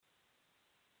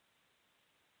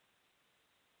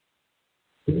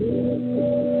Ignite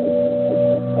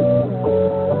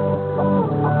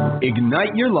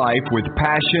your life with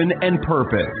passion and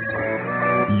purpose.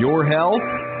 Your health,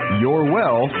 your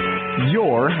wealth,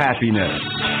 your happiness.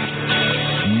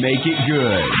 Make it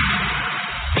good.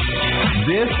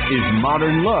 This is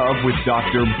Modern Love with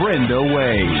Dr. Brenda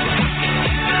Wade.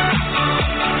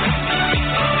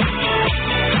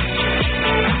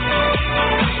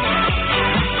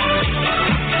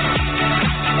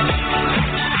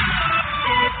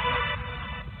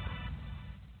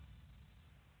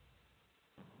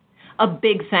 A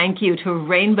big thank you to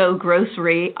Rainbow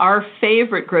Grocery, our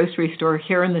favorite grocery store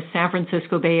here in the San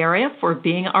Francisco Bay Area, for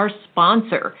being our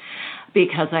sponsor,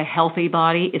 because a healthy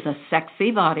body is a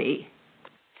sexy body.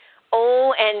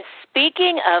 Oh, and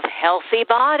speaking of healthy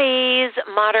bodies,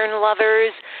 modern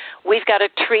lovers, we've got a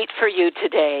treat for you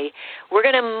today. We're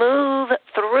going to move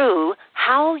through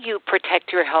how you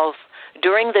protect your health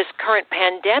during this current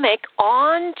pandemic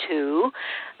onto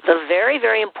the very,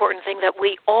 very important thing that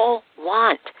we all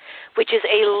want, which is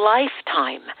a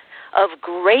lifetime of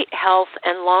great health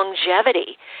and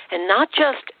longevity, and not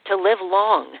just to live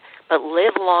long, but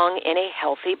live long in a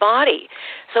healthy body.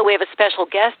 So we have a special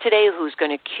guest today who's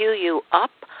going to cue you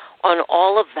up on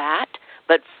all of that.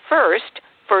 But first,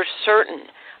 for certain,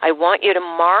 I want you to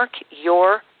mark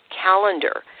your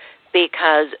calendar,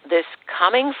 because this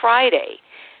coming Friday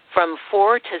from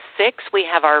 4 to 6, we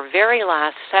have our very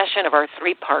last session of our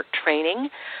 3-part training,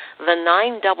 the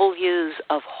 9 W's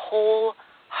of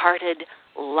wholehearted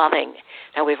loving.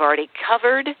 Now, we've already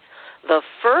covered the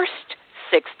first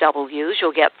 6 W's.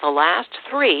 You'll get the last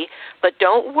 3, but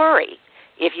don't worry.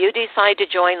 If you decide to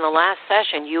join the last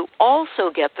session, you also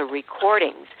get the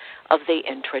recordings of the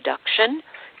introduction.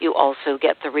 You also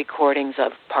get the recordings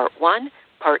of Part 1,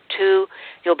 Part 2.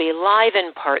 You'll be live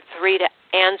in Part 3 to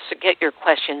get your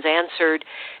questions answered,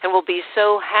 and we'll be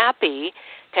so happy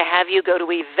to have you go to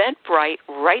Eventbrite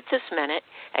right this minute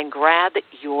and grab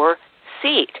your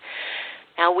seat.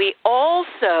 Now, we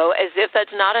also, as if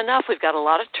that's not enough, we've got a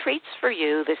lot of treats for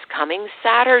you this coming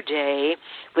Saturday,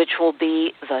 which will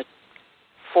be it's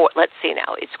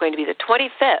going to be the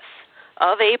 25th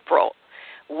of April.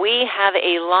 We have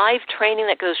a live training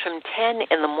that goes from 10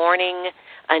 in the morning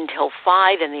until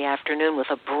 5 in the afternoon with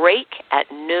a break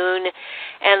at noon.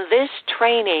 And this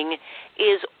training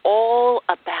is all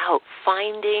about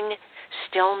finding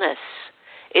stillness.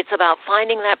 It's about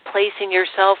finding that place in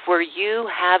yourself where you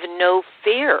have no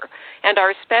fear. And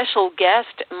our special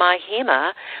guest,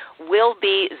 Mahima, will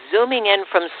be zooming in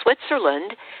from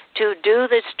Switzerland to do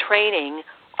this training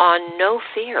on no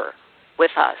fear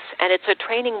with us. And it's a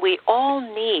training we all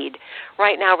need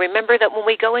right now. Remember that when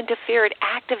we go into fear, it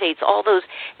activates all those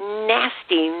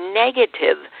nasty,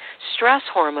 negative stress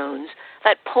hormones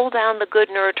that pull down the good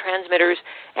neurotransmitters.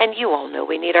 And you all know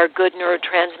we need our good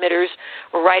neurotransmitters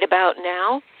right about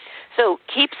now. So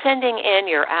keep sending in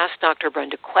your Ask Dr.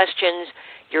 Brenda questions,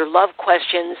 your love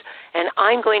questions, and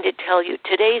I'm going to tell you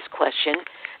today's question.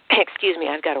 Excuse me,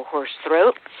 I've got a hoarse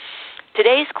throat.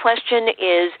 Today's question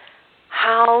is,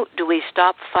 how do we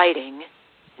stop fighting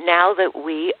now that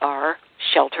we are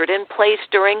sheltered in place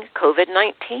during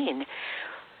COVID-19?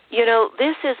 You know,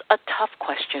 this is a tough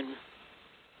question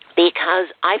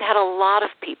because I've had a lot of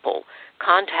people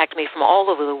contact me from all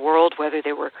over the world, whether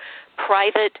they were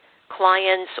private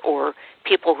clients or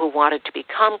people who wanted to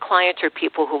become clients or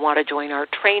people who want to join our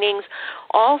trainings,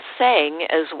 all saying,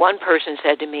 as one person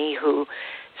said to me who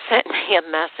sent me a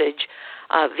message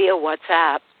via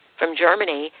WhatsApp from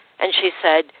Germany, and she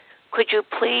said, could you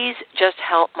please just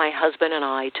help my husband and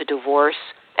I to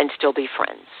divorce and still be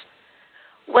friends?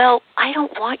 Well, I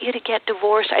don't want you to get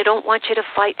divorced. I don't want you to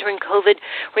fight during COVID.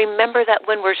 Remember that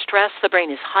when we're stressed, the brain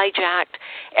is hijacked.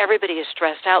 Everybody is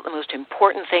stressed out. The most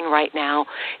important thing right now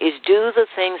is do the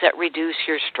things that reduce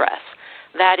your stress.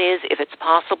 That is, if it's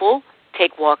possible,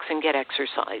 take walks and get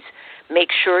exercise.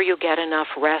 Make sure you get enough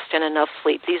rest and enough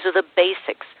sleep. These are the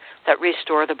basics that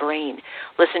restore the brain.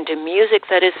 Listen to music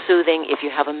that is soothing. If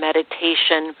you have a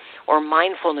meditation or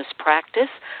mindfulness practice,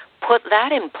 put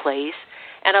that in place.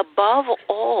 And above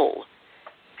all,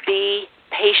 be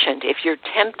patient. If you're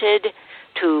tempted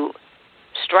to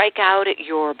strike out at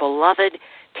your beloved,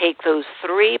 take those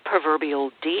 3 proverbial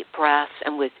deep breaths,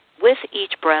 and with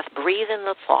each breath, breathe in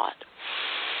the thought,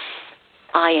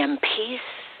 I am peace,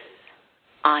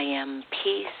 I am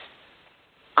peace,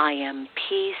 I am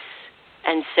peace,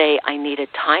 and say, I need a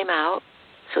timeout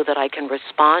so that I can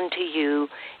respond to you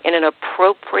in an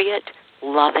appropriate,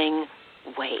 loving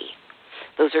way.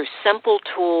 Those are simple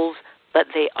tools, but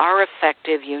they are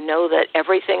effective. You know that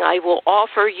everything I will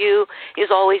offer you is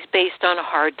always based on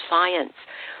hard science.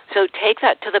 So take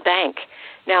that to the bank.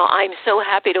 Now, I'm so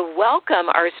happy to welcome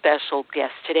our special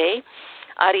guest today,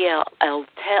 Ariel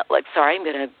sorry, I'm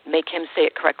going to make him say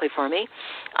it correctly for me,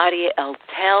 Ariel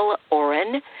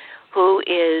Tel-Oren, who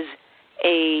is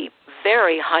a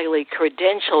very highly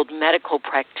credentialed medical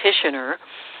practitioner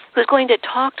who's going to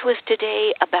talk to us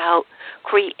today about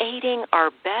creating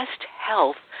our best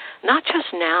health, not just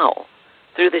now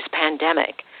through this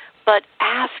pandemic, but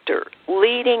after,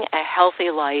 leading a healthy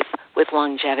life with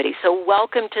longevity. So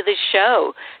welcome to the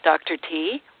show, Dr.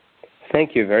 T.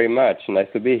 Thank you very much. Nice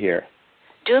to be here.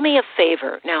 Do me a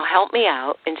favor. Now help me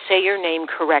out and say your name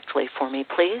correctly for me,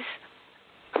 please.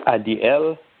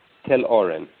 Ariel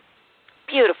Tel-Oren.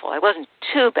 Beautiful. I wasn't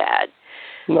too bad.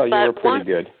 No, you were pretty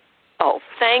good. Oh,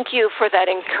 thank you for that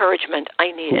encouragement.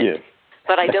 I need it. Yes.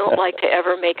 But I don't like to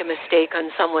ever make a mistake on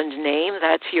someone's name.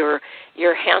 That's your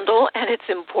handle, and it's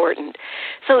important.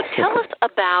 So tell us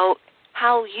about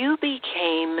how you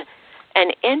became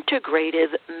an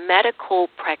integrative medical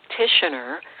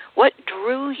practitioner. What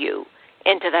drew you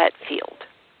into that field?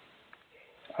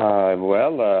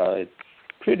 It's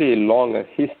pretty long a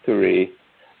history.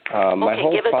 My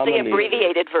whole give us family, the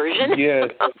abbreviated version. Yes.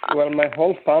 Well, my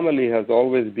whole family has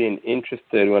always been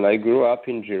interested. When I grew up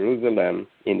in Jerusalem,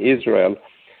 in Israel,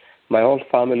 my whole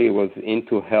family was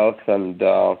into health, and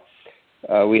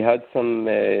we had some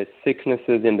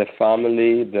sicknesses in the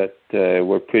family that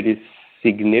were pretty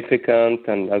significant.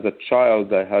 And as a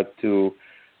child, I had to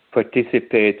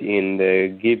participate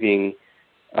in giving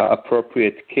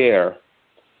appropriate care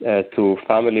to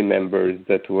family members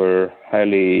that were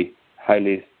highly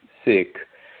sick.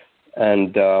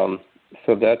 And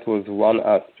so that was one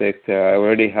aspect. I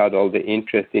already had all the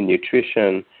interest in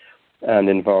nutrition and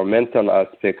environmental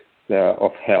aspects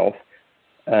of health.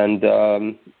 And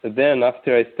then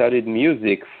after I studied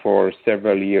music for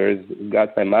several years,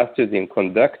 got my master's in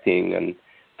conducting and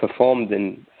performed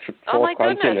in four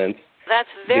continents. Goodness. That's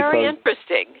very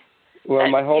interesting. Well,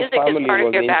 my whole family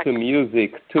was into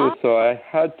music too, so I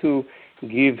had to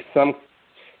give some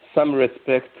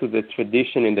respect to the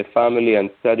tradition in the family and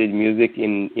studied music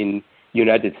in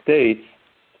United States.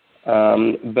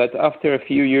 But after a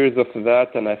few years of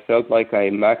that, and I felt like I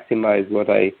maximized what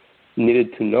I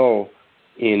needed to know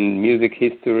in music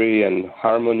history and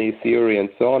harmony theory and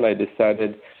so on, I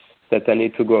decided that I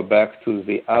need to go back to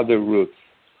the other roots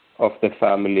of the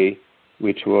family,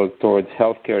 which was towards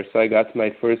healthcare. So I got my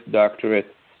first doctorate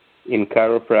in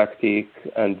chiropractic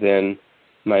and then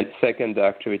my second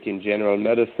doctorate in general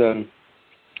medicine,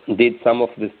 did some of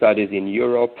the studies in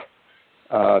Europe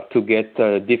to get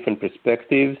different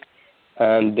perspectives.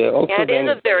 And also it is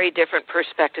a very different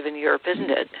perspective in Europe,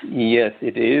 isn't it? Yes,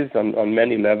 it is on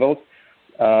many levels,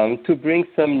 to bring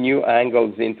some new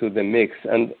angles into the mix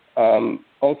and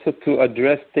also to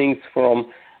address things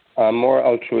from a more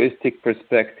altruistic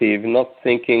perspective, not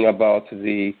thinking about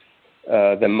the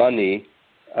money.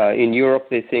 In Europe,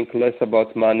 they think less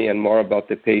about money and more about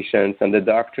the patients, and the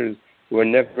doctors were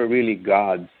never really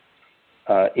gods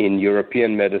in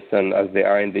European medicine as they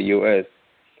are in the U.S.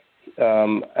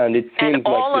 And it seems and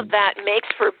all like of that makes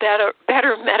for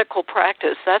better medical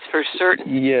practice. That's for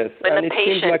certain. Yes, when and the it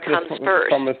patient seems like comes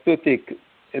first.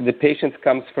 The patient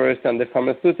comes first, and the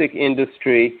pharmaceutic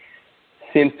industry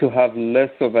seems to have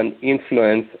less of an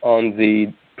influence on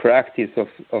the practice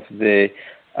of the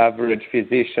average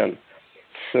physician.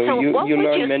 So you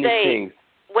learn many things.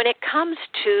 When it comes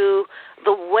to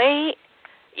the way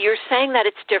you're saying that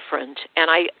it's different, and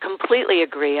I completely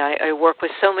agree. I work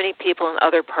with so many people in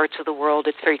other parts of the world.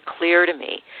 It's very clear to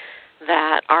me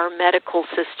that our medical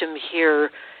system here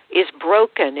is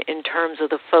broken in terms of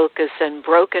the focus and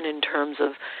broken in terms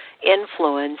of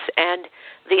influence and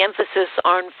the emphasis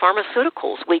on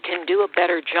pharmaceuticals. We can do a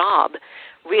better job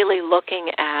really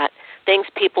looking at things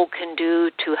people can do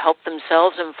to help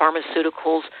themselves, and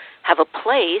pharmaceuticals have a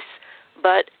place,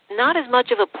 but not as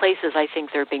much of a place as I think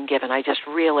they're being given. I just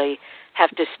really have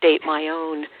to state my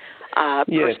own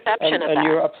perception of that. And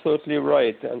you're absolutely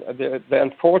right. And the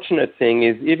unfortunate thing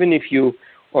is, even if you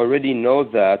already know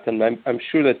that, and I'm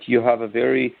sure that you have a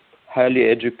very highly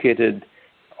educated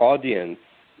audience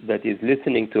that is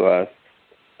listening to us,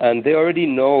 and they already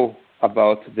know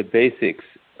about the basics.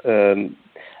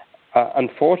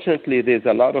 Unfortunately, there's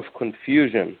a lot of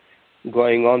confusion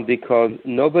going on because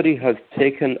nobody has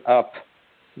taken up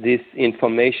this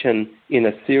information in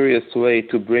a serious way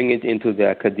to bring it into the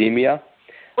academia.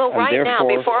 Well, now,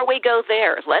 before we go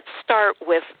there, let's start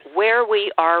with where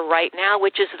we are right now,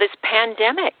 which is this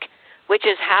pandemic, which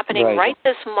is happening right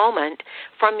this moment.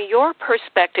 From your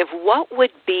perspective, what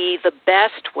would be the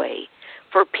best way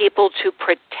for people to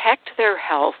protect their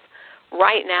health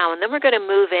right now, and then we're going to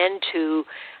move into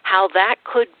how that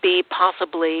could be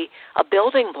possibly a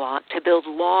building block to build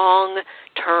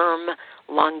long-term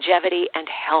longevity and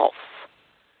health.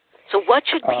 So what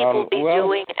should people be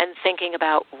doing and thinking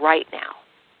about right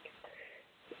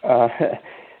now?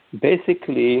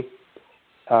 Basically,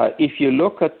 if you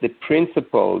look at the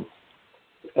principles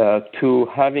to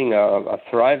having a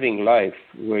thriving life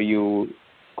where you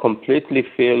completely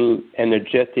feel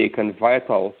energetic and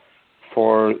vital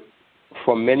for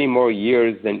many more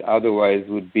years than otherwise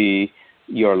would be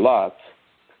your lot,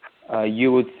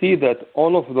 you would see that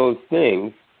all of those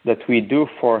things that we do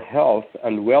for health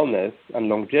and wellness and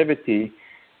longevity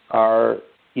are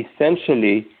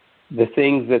essentially the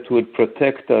things that would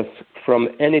protect us from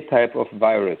any type of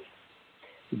virus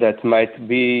that might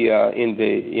be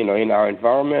in our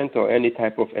environment or any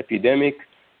type of epidemic.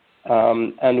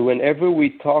 And whenever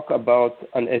we talk about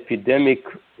an epidemic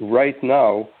right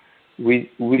now, we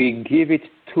give it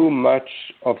too much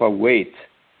of a weight,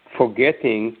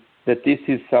 forgetting that this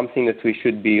is something that we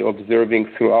should be observing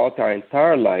throughout our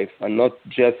entire life and not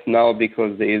just now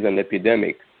because there is an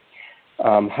epidemic.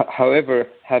 However,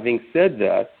 having said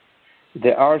that,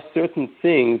 there are certain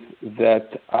things that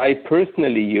I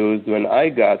personally used when I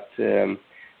got the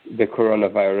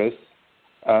coronavirus,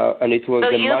 and it was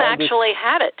so you've actually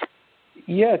had it?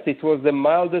 Yes, it was the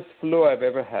mildest flu I've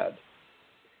ever had.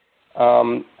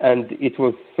 And it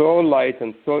was so light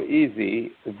and so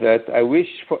easy that I wish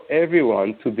for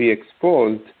everyone to be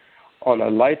exposed on a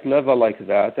light level like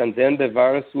that, and then the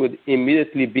virus would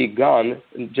immediately be gone,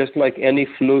 just like any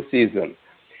flu season.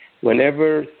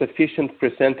 Whenever sufficient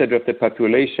percentage of the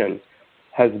population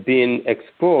has been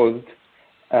exposed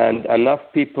and enough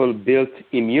people built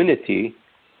immunity,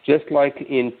 just like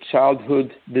in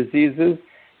childhood diseases,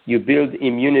 you build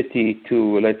immunity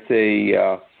to, let's say,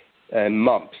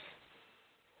 mumps.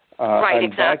 Right,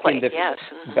 exactly, yes.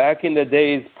 Back in the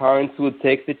days, parents would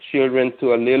take the children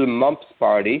to a little mumps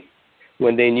party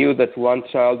when they knew that one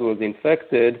child was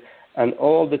infected, and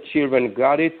all the children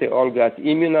got it, they all got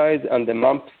immunized, and the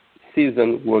mumps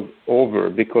season was over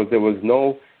because there was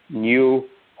no new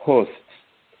hosts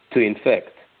to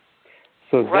infect.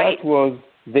 So that was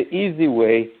the easy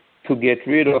way to get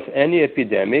rid of any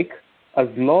epidemic, as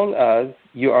long as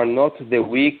you are not the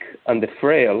weak and the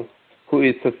frail who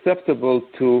is susceptible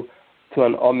to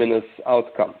an ominous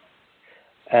outcome.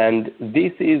 And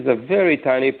this is a very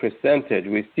tiny percentage.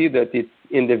 We see that it's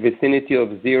in the vicinity of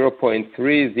 0.3,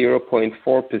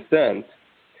 0.4%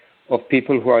 of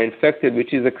people who are infected,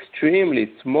 which is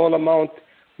extremely small amount,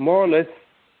 more or less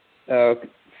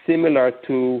similar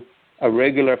to a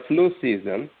regular flu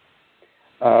season.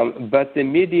 But the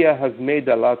media has made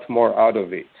a lot more out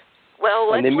of it.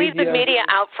 Well, let's leave the media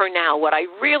out for now. What I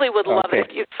really would love if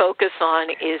you'd focus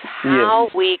on is how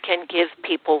we can give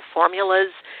people formulas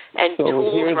and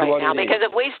tools right now. Because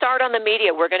if we start on the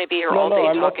media, we're going to be here all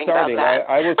day talking about that.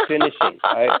 I was finishing.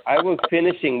 I was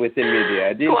finishing with the media.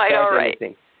 I didn't start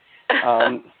anything.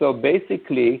 So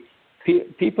basically,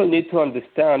 people need to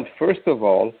understand, first of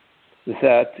all,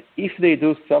 that if they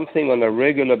do something on a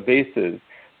regular basis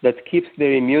that keeps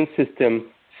their immune system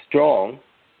strong,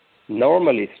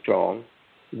 normally strong,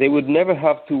 they would never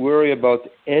have to worry about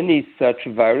any such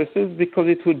viruses because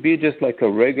it would be just like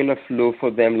a regular flu for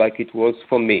them, like it was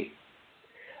for me,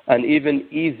 and even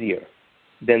easier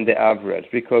than the average,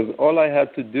 because all I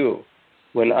had to do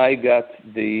when I got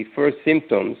the first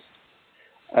symptoms,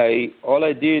 all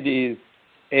I did is,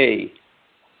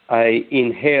 I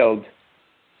inhaled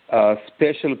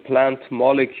special plant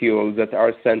molecules that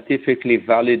are scientifically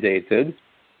validated.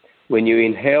 When you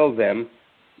inhale them,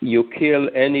 you kill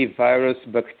any virus,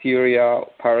 bacteria,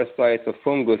 parasite, or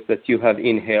fungus that you have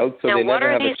inhaled. So now, they what never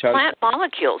are have these a chance. Plant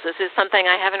molecules? This is something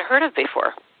I haven't heard of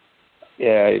before.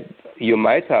 You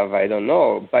might have, I don't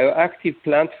know. Bioactive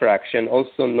plant fraction,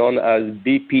 also known as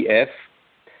BPF,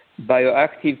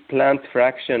 bioactive plant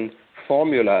fraction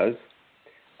formulas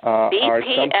are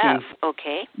something.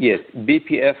 Okay. Yes,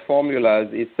 BPF formulas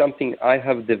is something I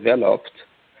have developed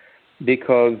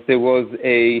because there was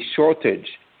a shortage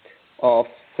of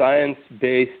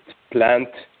science-based plant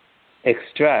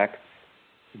extracts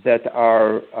that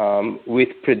are with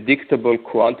predictable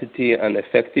quantity and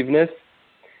effectiveness.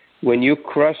 When you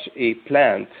crush a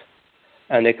plant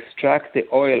and extract the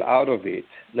oil out of it,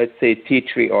 let's say tea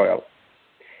tree oil,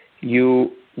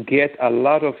 you get a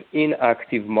lot of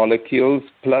inactive molecules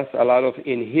plus a lot of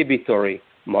inhibitory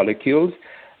molecules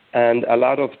and a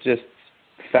lot of just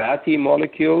fatty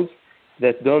molecules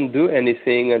that don't do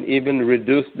anything and even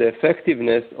reduce the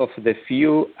effectiveness of the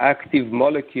few active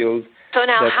molecules So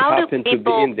now, that how happen to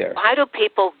be in there. How do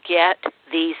people get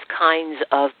these kinds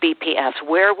of BPFs?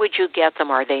 Where would you get them?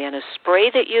 Are they in a spray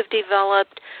that you've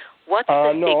developed? What's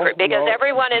the secret? Because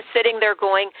everyone is sitting there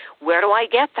going, where do I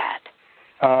get that?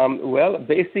 Well,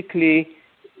 basically,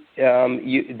 there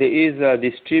is a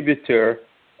distributor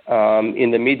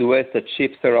in the Midwest that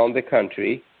ships around the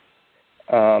country.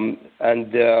 I'll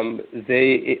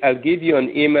give you an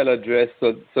email address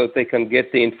so they can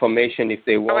get the information if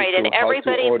they want to. All right, and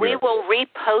everybody, we will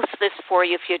repost this for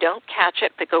you if you don't catch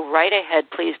it, but go right ahead,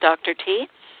 please, Dr. T.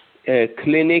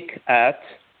 Clinic at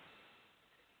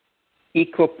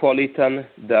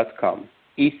ecopolitan.com.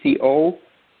 ECOPOLITAN,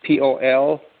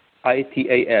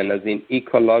 as in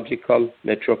ecological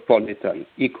metropolitan,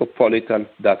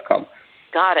 ecopolitan.com.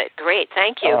 Got it. Great.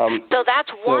 Thank you. So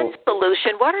that's one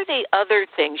solution. What are the other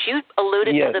things? You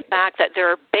alluded to the fact that there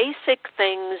are basic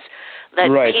things that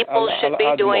people should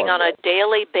be doing on a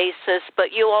daily basis,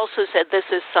 but you also said this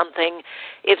is something,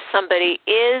 if somebody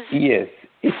is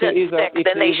sick,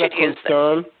 then they should use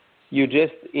this. You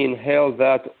just inhale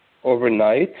that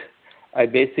overnight. I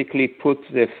basically put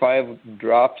the 5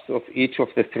 drops of each of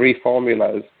the 3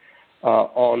 formulas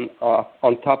on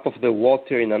top of the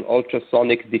water in an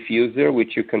ultrasonic diffuser,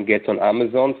 which you can get on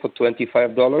Amazon for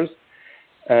 $25.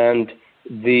 And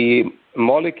the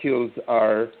molecules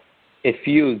are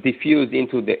diffused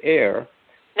into the air.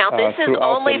 Now, this is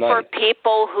only for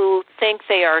people who think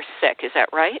they are sick. Is that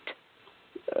right?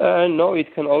 No,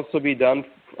 it can also be done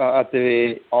at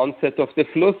the onset of the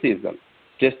flu season,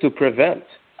 just to prevent.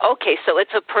 Okay, so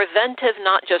it's a preventive,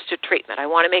 not just a treatment. I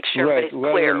want to make sure everybody's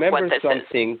clear what this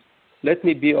is. Let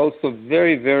me be also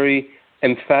very, very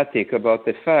emphatic about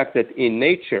the fact that in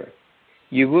nature,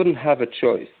 you wouldn't have a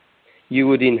choice. You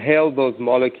would inhale those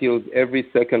molecules every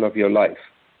second of your life.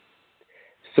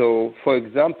 So, for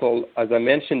example, as I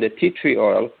mentioned, the tea tree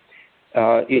oil,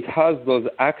 it has those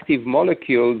active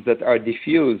molecules that are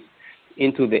diffused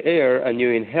into the air, and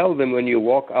you inhale them when you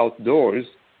walk outdoors,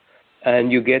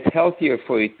 and you get healthier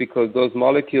for it because those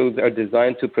molecules are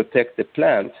designed to protect the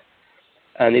plant.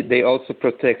 And they also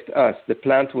protect us. The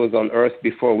plant was on Earth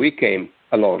before we came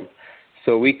along.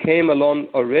 So we came along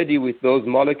already with those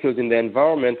molecules in the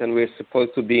environment, and we're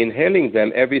supposed to be inhaling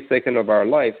them every second of our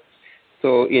life.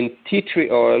 So in tea tree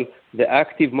oil, the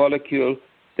active molecule,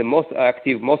 the most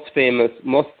active, most famous,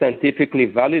 most scientifically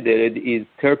validated is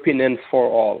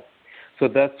terpene-4-ol. So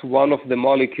that's one of the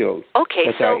molecules. Okay,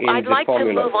 so I'd like to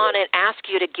move on and ask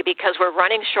you to, because we're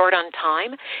running short on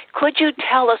time, could you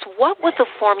tell us what would the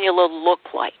formula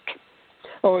look like?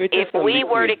 If we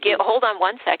were to give, hold on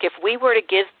one sec, if we were to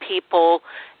give people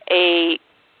a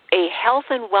health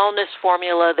and wellness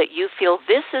formula that you feel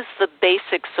this is the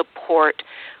basic support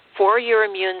for your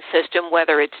immune system,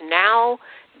 whether it's now,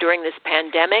 during this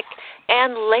pandemic,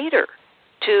 and later,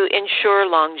 to ensure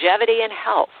longevity and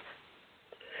health.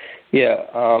 Yeah,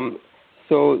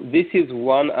 so this is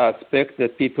one aspect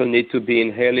that people need to be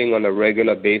inhaling on a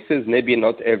regular basis, maybe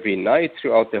not every night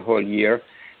throughout the whole year,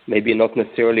 maybe not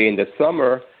necessarily in the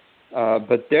summer,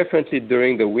 but definitely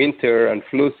during the winter and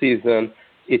flu season,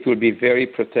 it will be very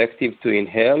protective to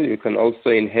inhale. You can also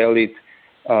inhale it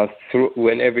through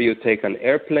whenever you take an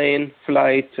airplane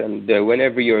flight and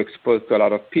whenever you're exposed to a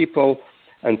lot of people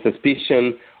and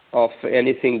suspicion of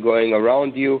anything going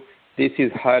around you. This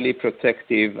is highly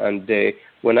protective, and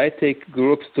when I take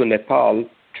groups to Nepal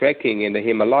trekking in the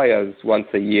Himalayas once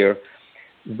a year,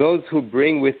 those who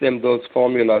bring with them those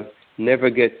formulas never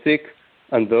get sick,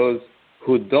 and those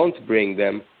who don't bring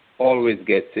them always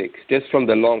get sick, just from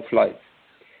the long flights.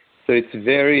 So it's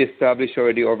very established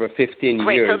already over 15 years.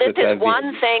 Great, so this is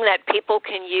one thing that people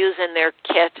can use in their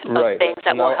kit of things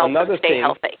that will help them stay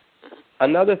healthy.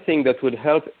 Another thing that would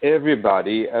help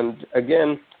everybody, and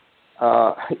again,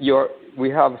 we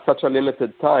have such a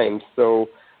limited time, so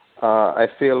I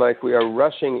feel like we are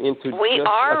rushing into We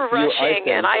are rushing,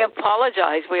 and I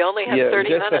apologize. We only have 30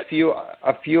 minutes. Just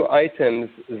a few items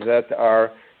that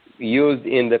are used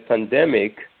in the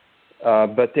pandemic,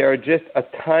 but they are just a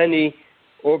tiny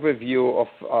overview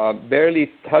of barely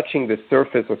touching the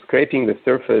surface or scraping the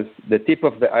surface, the tip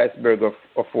of the iceberg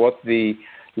of what the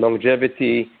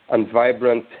longevity and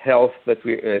vibrant health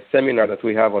seminar that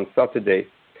we have on Saturday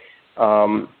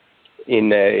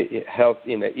in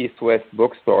a East-West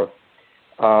bookstore.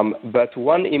 But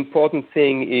one important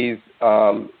thing is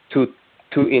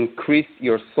to increase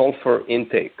your sulfur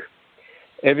intake.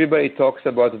 Everybody talks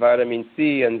about vitamin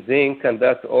C and zinc, and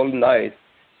that's all nice.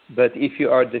 But if you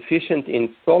are deficient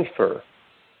in sulfur,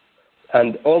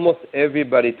 and almost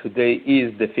everybody today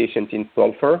is deficient in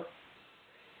sulfur,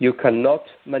 you cannot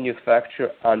manufacture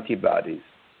antibodies.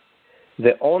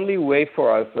 The only way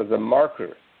for us as a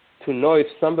marker to know if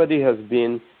somebody has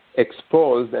been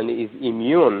exposed and is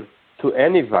immune to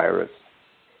any virus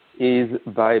is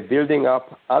by building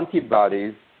up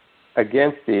antibodies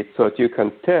against it so that you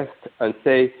can test and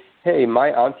say, hey, my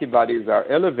antibodies are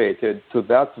elevated to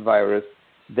that virus,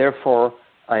 therefore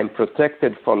I'm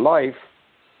protected for life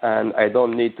and I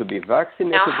don't need to be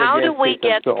vaccinated. Now, how do we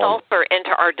get sulfur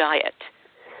into our diet?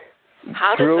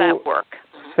 How does that work?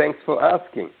 Thanks for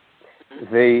asking.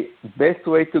 The best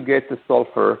way to get the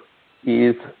sulfur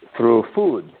is through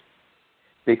food,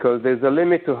 because there's a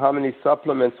limit to how many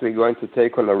supplements we're going to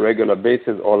take on a regular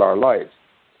basis all our lives.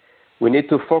 We need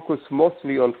to focus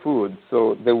mostly on food.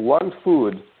 So the one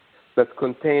food that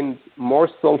contains more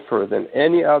sulfur than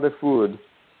any other food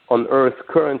on earth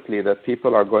currently that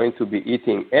people are going to be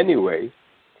eating anyway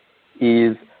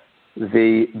is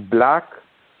the black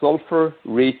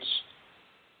sulfur-rich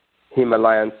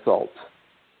Himalayan salt.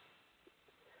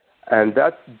 And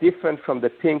that's different from the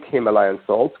pink Himalayan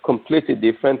salt, completely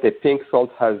different. The pink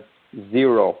salt has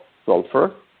 0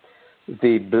 sulfur.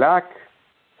 The black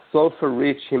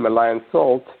sulfur-rich Himalayan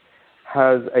salt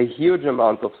has a huge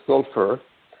amount of sulfur.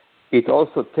 It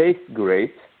also tastes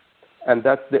great, and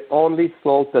that's the only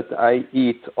salt that I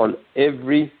eat on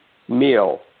every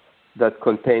meal that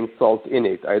contains salt in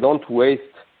it. I don't waste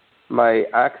my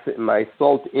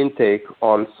salt intake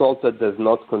on salt that does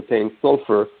not contain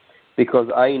sulfur, because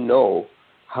I know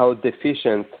how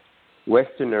deficient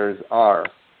Westerners are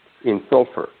in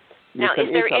sulfur. Now, is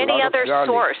there any other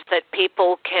source that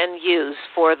people can use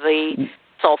for the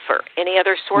sulfur? Any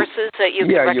other sources that you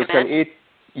can recommend?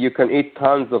 You can eat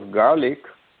tons of garlic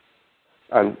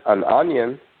and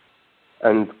onion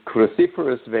and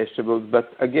cruciferous vegetables,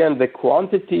 but again, the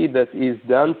quantity that is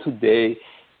done today,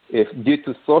 due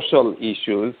to social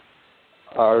issues,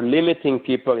 are limiting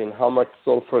people in how much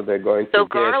sulfur they're going to get from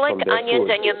their garlic, onions,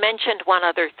 food. And you mentioned one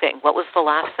other thing. What was the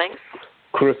last thing?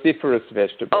 Cruciferous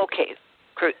vegetables. Okay,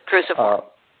 cruciferous.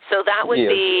 So that would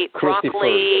be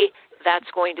broccoli, that's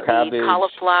going to be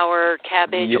cauliflower,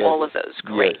 cabbage, yes, all of those.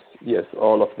 Great. Yes,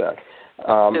 all of that.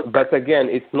 But again,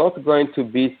 it's not going to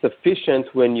be sufficient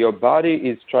when your body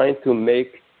is trying to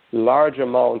make large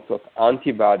amounts of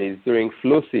antibodies during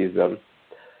flu season.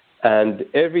 And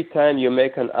every time you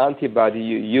make an antibody,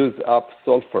 you use up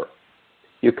sulfur.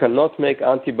 You cannot make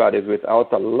antibodies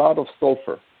without a lot of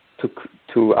sulfur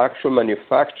to actual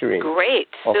manufacturing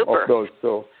of those.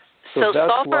 So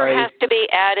sulfur has to be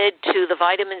added to the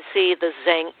vitamin C, the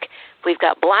zinc. We've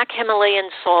got black Himalayan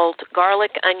salt,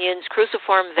 garlic, onions,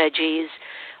 cruciform veggies.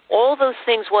 All those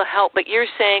things will help, but you're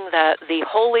saying that the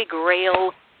holy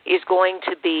grail is going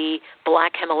to be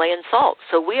black Himalayan salt.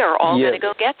 So we are all going to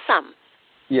go get some.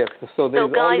 Yes, so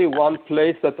there's only one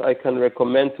place that I can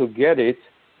recommend to get it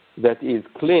that is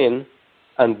clean,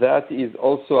 and that is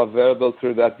also available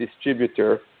through that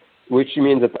distributor, which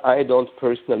means that I don't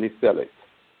personally sell it.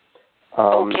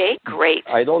 Okay, great.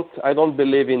 I don't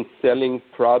believe in selling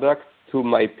products to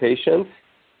my patients,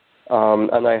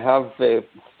 and I have a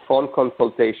phone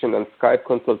consultation and Skype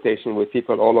consultation with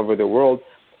people all over the world.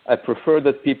 I prefer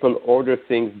that people order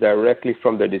things directly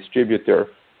from the distributor,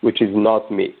 which is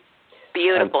not me.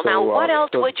 Beautiful. Now, what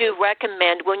else would you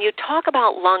recommend when you talk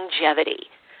about longevity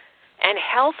and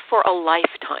health for a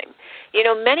lifetime? You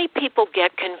know, many people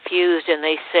get confused and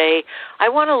they say, I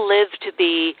want to live to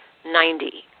be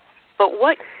 90. But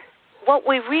what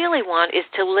we really want is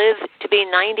to live to be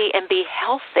 90 and be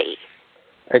healthy.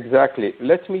 Exactly.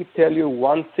 Let me tell you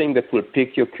one thing that will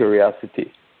pique your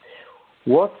curiosity.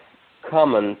 What's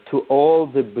common to all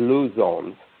the blue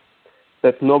zones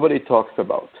that nobody talks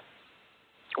about?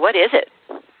 What is it?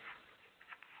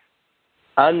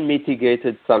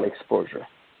 Unmitigated sun exposure.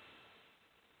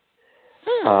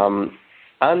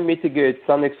 Unmitigated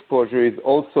sun exposure is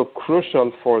also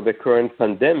crucial for the current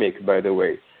pandemic, by the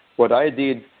way. What I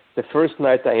did, the first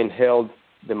night I inhaled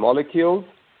the molecules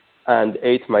and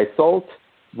ate my salt.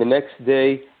 The next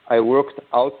day I worked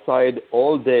outside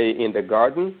all day in the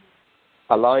garden,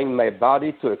 allowing my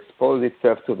body to expose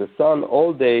itself to the sun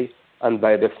all day, and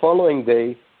by the following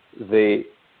day, the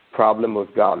problem was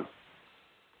gone.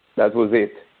 That was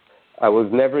it. I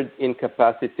was never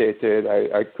incapacitated.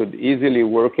 I could easily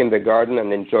work in the garden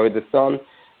and enjoy the sun.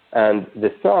 And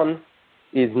the sun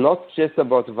is not just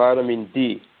about vitamin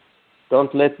D.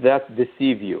 Don't let that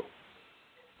deceive you.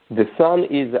 The sun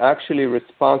is actually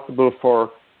responsible for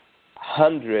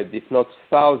hundreds, if not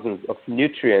thousands, of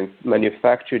nutrients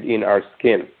manufactured in our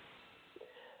skin.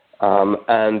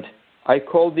 And I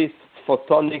call this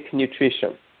photonic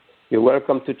nutrition. You're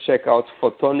welcome to check out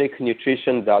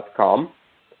photonicnutrition.com.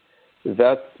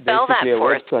 That's basically a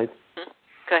website.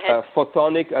 Go ahead.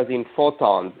 Photonic as in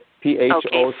photons,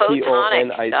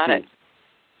 P-H-O-T-O-N-I-C. Got it.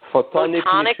 Photonic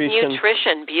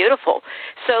nutrition. Beautiful.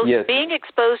 So yes. being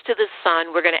exposed to the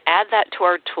sun, we're going to add that to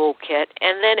our toolkit.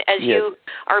 And then as you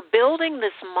are building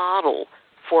this model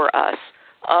for us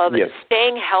of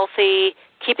staying healthy,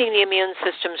 keeping the immune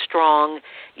system strong,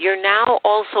 you're now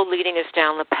also leading us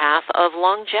down the path of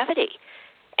longevity.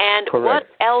 And what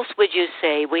else would you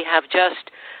say? We have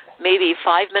just maybe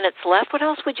 5 minutes left. What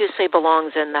else would you say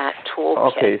belongs in that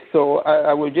toolkit? Okay, so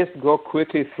I will just go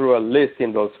quickly through a list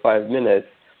in those 5 minutes.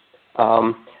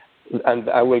 And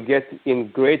I will get in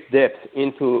great depth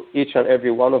into each and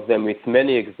every one of them with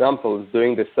many examples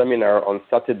during the seminar on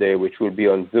Saturday, which will be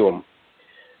on Zoom.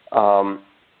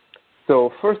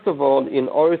 So first of all, in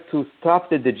order to stop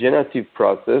the degenerative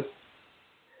process,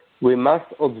 we must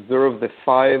observe the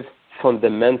 5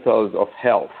 fundamentals of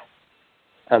health.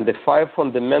 And the 5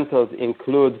 fundamentals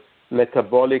include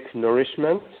metabolic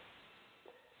nourishment.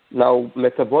 Now,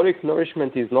 metabolic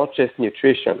nourishment is not just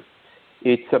nutrition.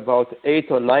 It's about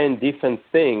 8 or 9 different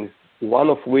things, one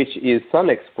of which is sun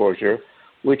exposure,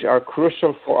 which are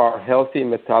crucial for our healthy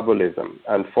metabolism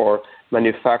and for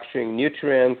manufacturing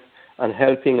nutrients and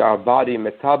helping our body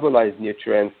metabolize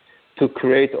nutrients to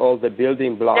create all the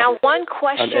building blocks. Now, one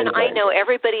question I know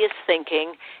everybody is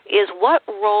thinking is, what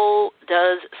role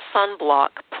does sunblock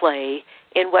play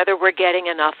in whether we're getting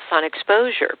enough sun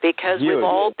exposure? Because we've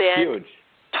all been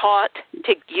taught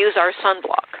to use our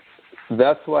sunblock.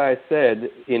 That's why I said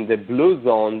in the blue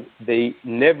zone, they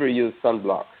never use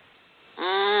sunblock.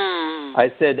 I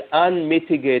said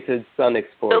unmitigated sun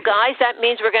exposure. So, guys, that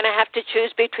means we're going to have to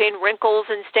choose between wrinkles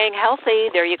and staying healthy.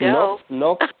 There you go.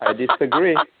 Nope, I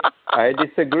disagree.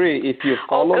 If you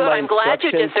follow my I'm glad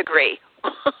you disagree.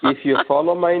 If you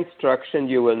follow my instruction,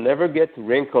 you will never get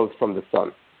wrinkles from the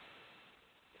sun.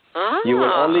 You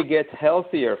will only get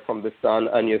healthier from the sun,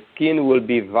 and your skin will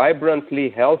be vibrantly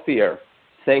healthier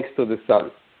thanks to the sun.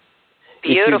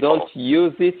 Beautiful. If you don't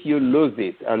use it, you lose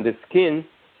it. And the skin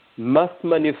must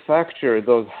manufacture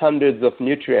those hundreds of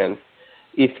nutrients.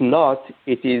 If not,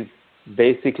 it is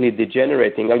basically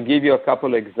degenerating. I'll give you a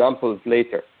couple examples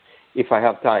later if I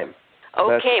have time.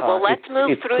 Okay, let's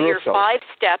move through your 5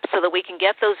 steps so that we can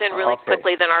get those in really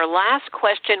quickly. Then our last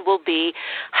question will be,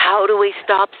 how do we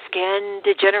stop skin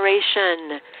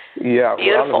degeneration? Yeah,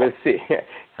 beautiful. Well, we'll see.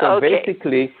 So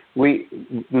basically,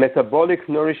 metabolic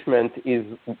nourishment is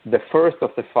the first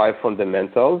of the 5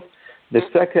 fundamentals. The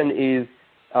second is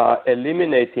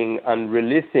eliminating and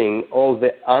releasing all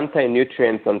the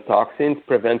anti-nutrients and toxins,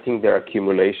 preventing their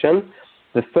accumulation.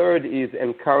 The third is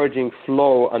encouraging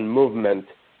flow and movement,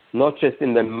 not just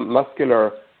in the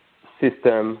muscular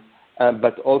system,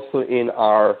 but also in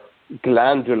our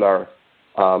glandular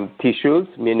tissues,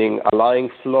 meaning allowing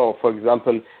flow. For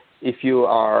example, if you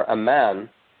are a man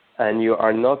and you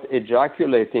are not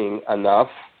ejaculating enough,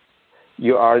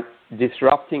 you are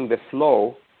disrupting the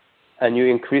flow and you're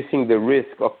increasing the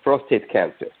risk of prostate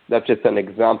cancer. That's just an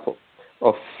example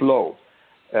of flow.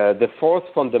 The fourth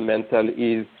fundamental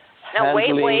is Now,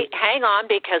 wait, hang on,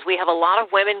 because we have a lot of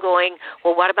women going,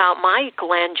 well, what about my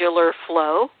glandular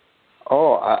flow?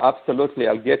 Oh, absolutely.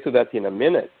 I'll get to that in a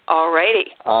minute. All righty.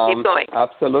 Keep going.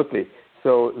 Absolutely.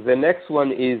 So the next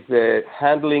one is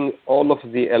handling all of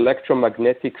the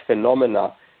electromagnetic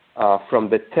phenomena from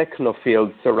the techno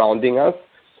field surrounding us.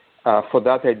 For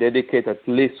that, I dedicate at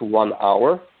least 1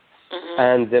 hour.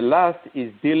 And the last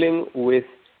is dealing with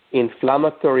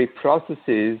inflammatory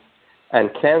processes and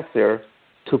cancer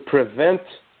to prevent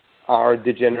our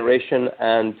degeneration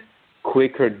and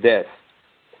quicker death.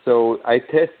 So I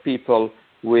test people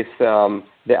with the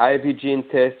IV gene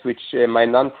test, which my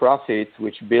nonprofit,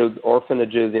 which builds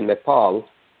orphanages in Nepal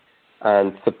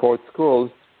and supports schools,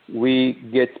 we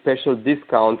get special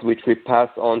discounts, which we pass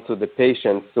on to the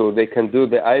patients so they can do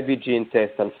the IV gene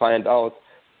test and find out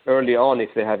early on if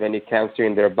they have any cancer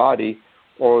in their body,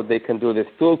 or they can do the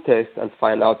stool test and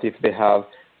find out if they have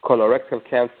colorectal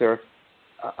cancer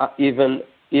even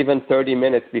 30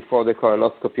 minutes before the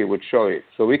colonoscopy would show it.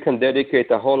 So we can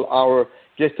dedicate a whole hour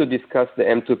just to discuss the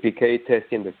M2PK test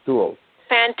in the stool.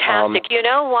 Fantastic. You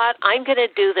know what? I'm going to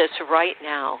do this right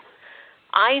now.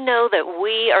 I know that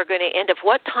we are going to end up.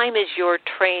 What time is your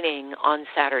training on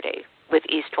Saturday with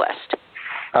East West?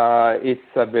 It's,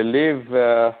 I believe,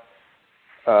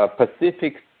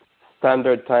 Pacific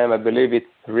Standard Time. I believe it's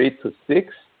 3 to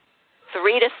 6.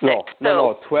 3 to 6.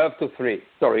 No, 12 to 3.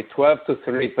 Sorry, 12 to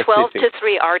 3 Pacific. 12 to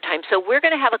 3 our time. So we're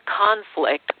going to have a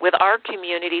conflict with our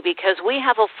community because we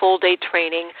have a full-day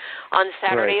training on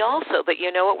Saturday also. But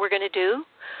you know what we're going to do?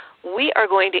 We are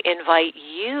going to invite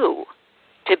you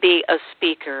to be a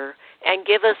speaker and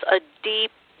give us a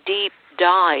deep, deep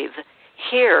dive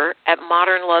here at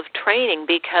Modern Love Training,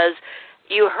 because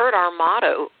you heard our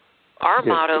motto. Our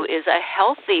motto is a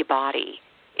healthy body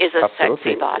is a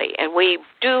sexy body, and we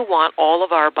do want all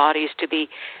of our bodies to be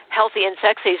healthy and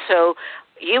sexy. So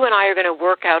you and I are going to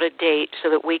work out a date so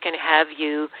that we can have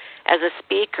you as a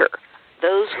speaker.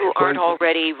 Those who aren't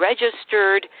already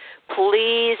registered,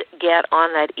 please get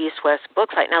on that East West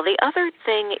book site. Now, the other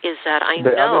thing is that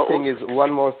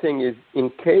one more thing is,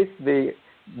 in case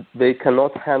they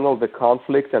cannot handle the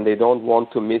conflict and they don't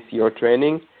want to miss your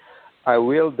training, I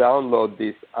will download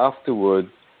this afterwards,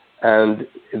 and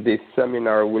this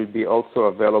seminar will be also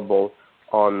available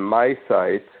on my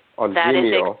site, on Vimeo. That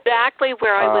is exactly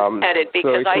where I was headed,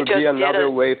 because I just did a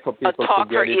talk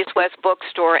for East West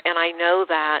Bookstore, and I know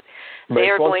that they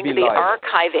are going to be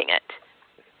archiving it.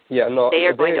 Yeah, no, they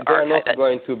are not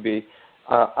going to be.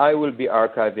 I will be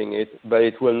archiving it, but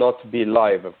it will not be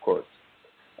live, of course.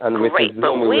 And great,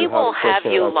 but we will have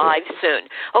you live soon.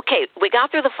 Okay, we got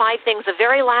through the 5 things. The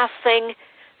very last thing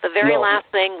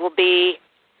will be,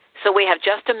 so we have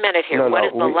just a minute here. What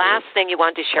is the last thing you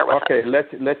want to share with us? Okay,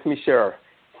 let me share.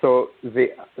 So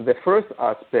the first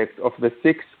aspect of the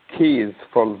 6 keys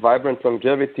for vibrant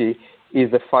longevity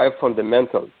is the 5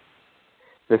 fundamentals.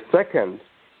 The second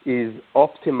is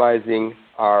optimizing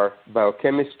our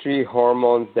biochemistry,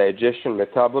 hormones, digestion,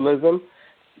 metabolism.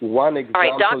 One example. All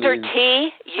right, Dr.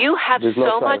 T, you have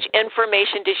so much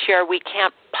information to share. We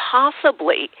can't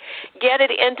possibly get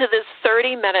it into this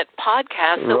 30-minute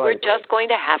podcast, so we're just going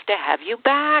to have you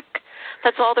back.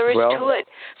 That's all there is to it.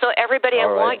 So everybody, I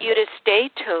want you to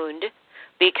stay tuned,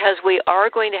 because we are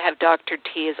going to have Dr.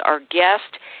 T as our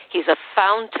guest. He's a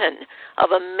fountain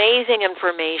of amazing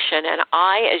information, and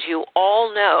I, as you all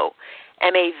know,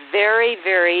 am a very,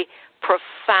 very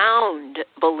profound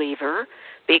believer,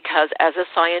 because as a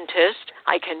scientist,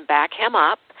 I can back him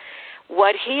up.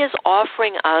 What he is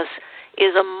offering us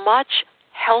is a much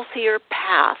healthier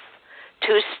path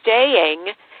to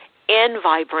staying in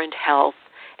vibrant health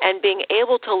and being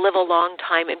able to live a long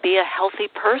time and be a healthy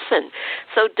person.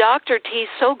 So, Dr. T,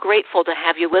 so grateful to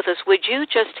have you with us. Would you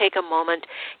just take a moment,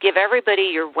 give everybody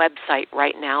your website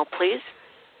right now, please?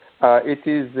 It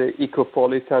is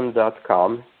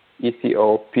ecopolitan.com.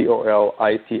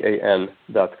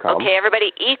 ECOPOLITAN.com. Okay,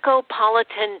 everybody,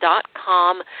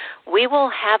 ecopolitan.com. We will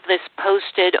have this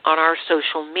posted on our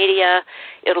social media.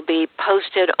 It'll be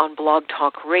posted on Blog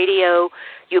Talk Radio.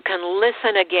 You can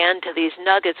listen again to these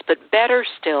nuggets, but better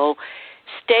still,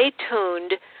 stay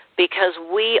tuned, because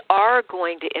we are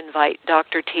going to invite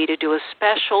Dr. T to do a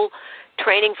special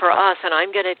training for us, and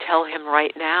I'm going to tell him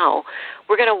right now,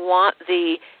 we're going to want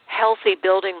the healthy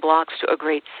building blocks to a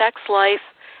great sex life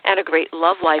and a great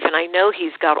love life, and I know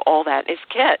he's got all that in his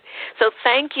kit. So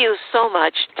thank you so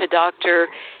much to Dr.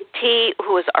 T,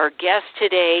 who is our guest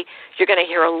today. You're going to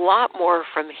hear a lot more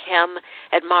from him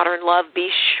at Modern Love.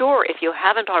 Be sure, if you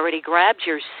haven't already grabbed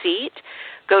your seat,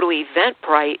 go to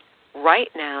Eventbrite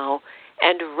right now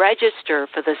and register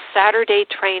for the Saturday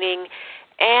training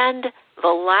and the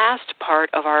last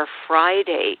part of our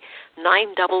Friday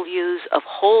 9 W's of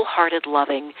wholehearted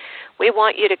loving. We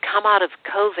want you to come out of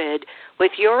COVID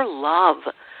with your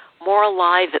love more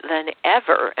alive than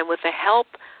ever, and with the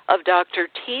help of Dr.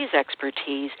 T's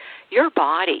expertise, your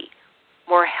body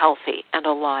more healthy and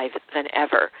alive than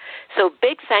ever. So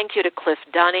big thank you to Cliff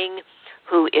Dunning,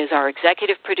 who is our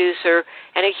executive producer,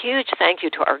 and a huge thank you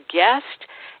to our guest,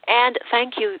 and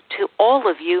thank you to all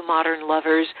of you modern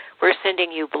lovers. We're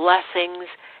sending you blessings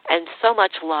and so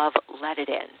much love. Let it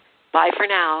in. Bye for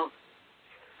now.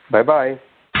 Bye-bye.